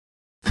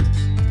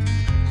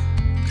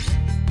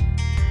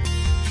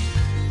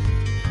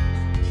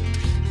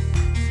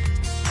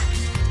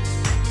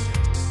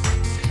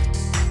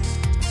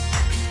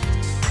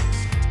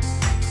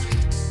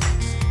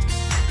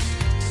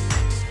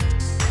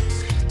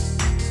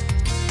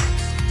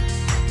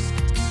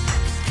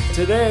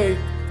Today,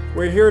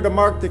 we're here to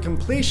mark the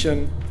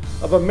completion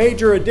of a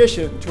major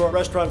addition to our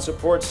restaurant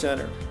support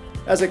center.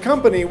 As a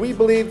company, we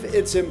believe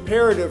it's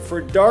imperative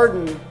for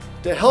Darden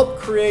to help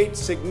create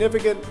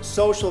significant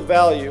social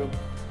value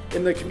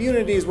in the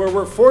communities where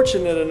we're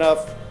fortunate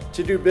enough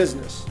to do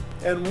business.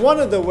 And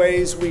one of the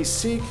ways we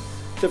seek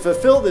to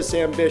fulfill this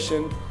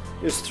ambition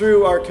is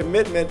through our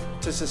commitment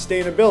to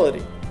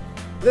sustainability.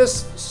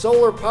 This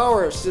solar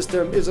power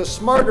system is a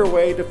smarter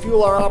way to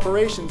fuel our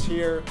operations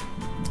here.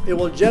 It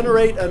will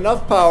generate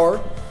enough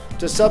power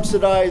to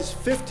subsidize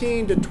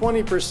 15 to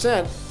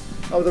 20%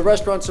 of the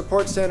restaurant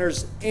support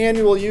center's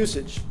annual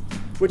usage,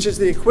 which is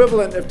the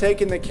equivalent of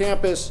taking the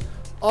campus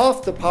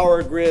off the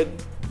power grid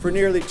for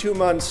nearly 2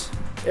 months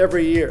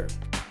every year.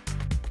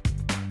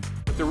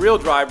 The real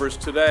drivers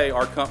today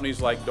are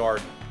companies like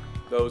Darden,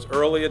 those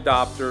early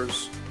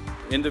adopters,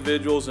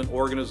 individuals and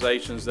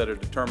organizations that are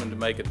determined to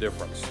make a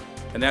difference.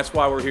 And that's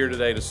why we're here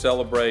today to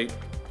celebrate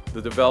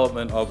the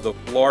development of the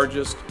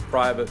largest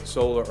private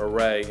solar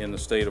array in the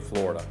state of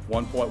Florida,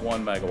 1.1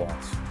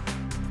 megawatts.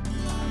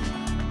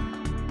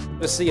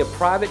 To see a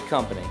private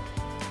company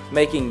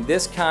making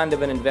this kind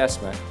of an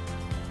investment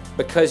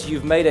because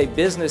you've made a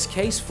business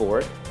case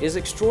for it is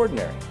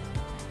extraordinary.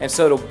 And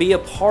so to be a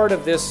part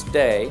of this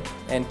day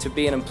and to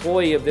be an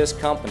employee of this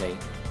company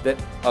that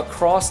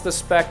across the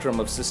spectrum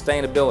of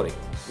sustainability,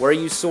 where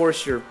you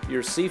source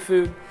your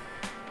seafood,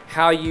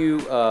 how you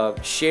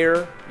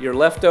share your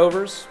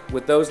leftovers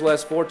with those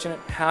less fortunate,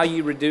 how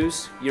you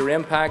reduce your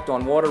impact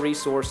on water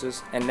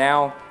resources, and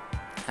now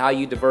how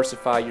you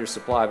diversify your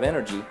supply of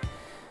energy,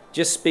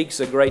 just speaks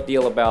a great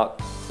deal about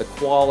the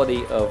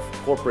quality of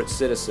corporate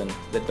citizen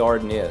that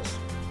Darden is.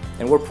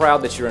 And we're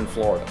proud that you're in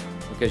Florida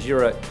because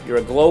you're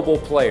a global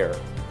player.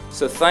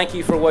 So thank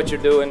you for what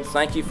you're doing,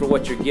 thank you for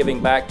what you're giving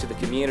back to the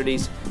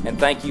communities, and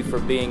thank you for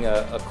being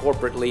a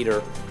corporate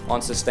leader on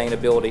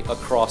sustainability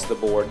across the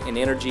board in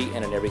energy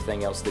and in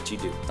everything else that you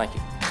do. Thank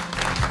you.